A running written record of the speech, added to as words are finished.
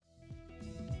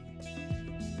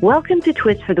Welcome to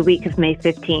Twist for the week of May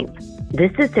 15th.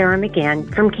 This is Sarah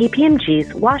McGann from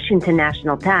KPMG's Washington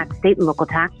National Tax State and Local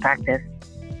Tax Practice.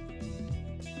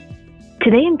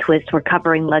 Today in Twist, we're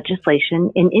covering legislation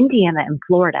in Indiana and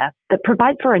Florida that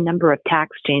provide for a number of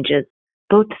tax changes,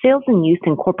 both sales and use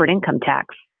and corporate income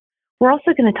tax. We're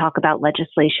also going to talk about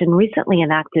legislation recently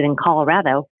enacted in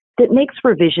Colorado that makes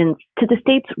revisions to the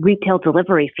state's retail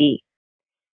delivery fee.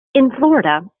 In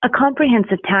Florida, a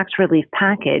comprehensive tax relief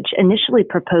package initially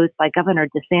proposed by Governor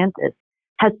DeSantis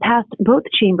has passed both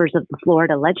chambers of the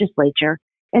Florida legislature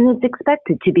and is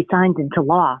expected to be signed into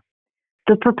law.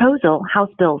 The proposal,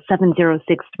 House Bill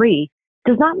 7063,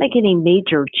 does not make any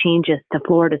major changes to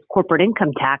Florida's corporate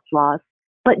income tax laws,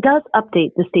 but does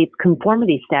update the state's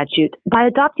conformity statute by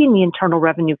adopting the Internal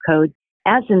Revenue Code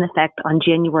as in effect on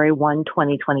January 1,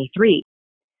 2023.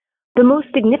 The most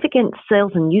significant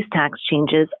sales and use tax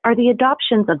changes are the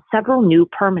adoptions of several new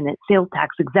permanent sales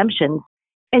tax exemptions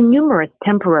and numerous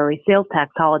temporary sales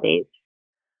tax holidays.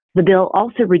 The bill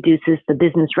also reduces the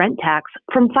business rent tax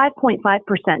from 5.5%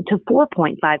 to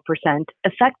 4.5%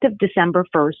 effective December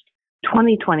 1st,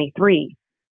 2023.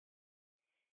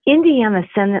 Indiana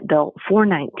Senate Bill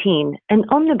 419, an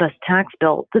omnibus tax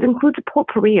bill that includes a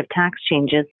potpourri of tax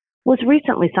changes, was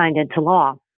recently signed into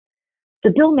law.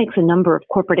 The bill makes a number of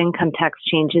corporate income tax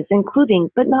changes, including,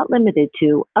 but not limited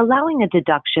to, allowing a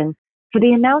deduction for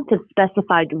the amount of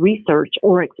specified research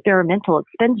or experimental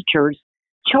expenditures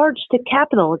charged to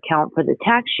capital account for the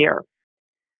tax year.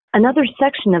 Another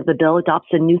section of the bill adopts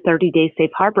a new 30-day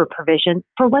safe harbor provision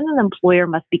for when an employer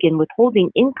must begin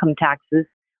withholding income taxes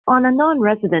on a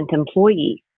non-resident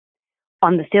employee.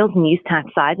 On the sales and use tax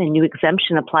side, a new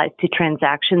exemption applies to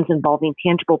transactions involving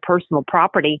tangible personal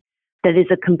property that is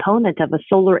a component of a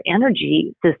solar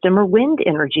energy system or wind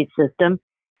energy system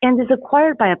and is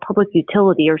acquired by a public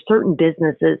utility or certain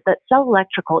businesses that sell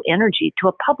electrical energy to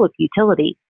a public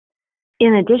utility.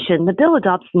 In addition, the bill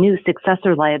adopts new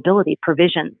successor liability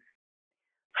provisions.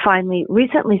 Finally,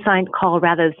 recently signed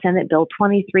Colorado Senate Bill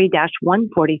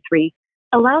 23-143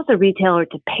 allows a retailer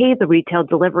to pay the retail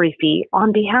delivery fee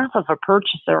on behalf of a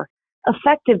purchaser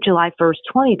effective July 1st,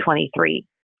 2023.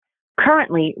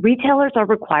 Currently, retailers are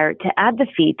required to add the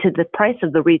fee to the price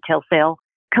of the retail sale,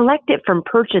 collect it from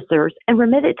purchasers, and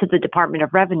remit it to the Department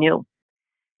of Revenue.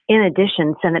 In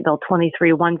addition, Senate Bill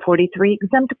 23-143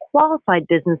 exempt qualified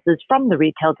businesses from the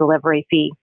retail delivery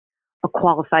fee. A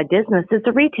qualified business is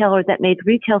a retailer that made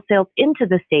retail sales into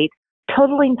the state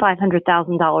totaling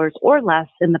 $500,000 or less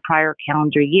in the prior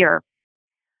calendar year.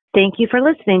 Thank you for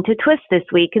listening to Twist this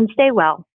week and stay well.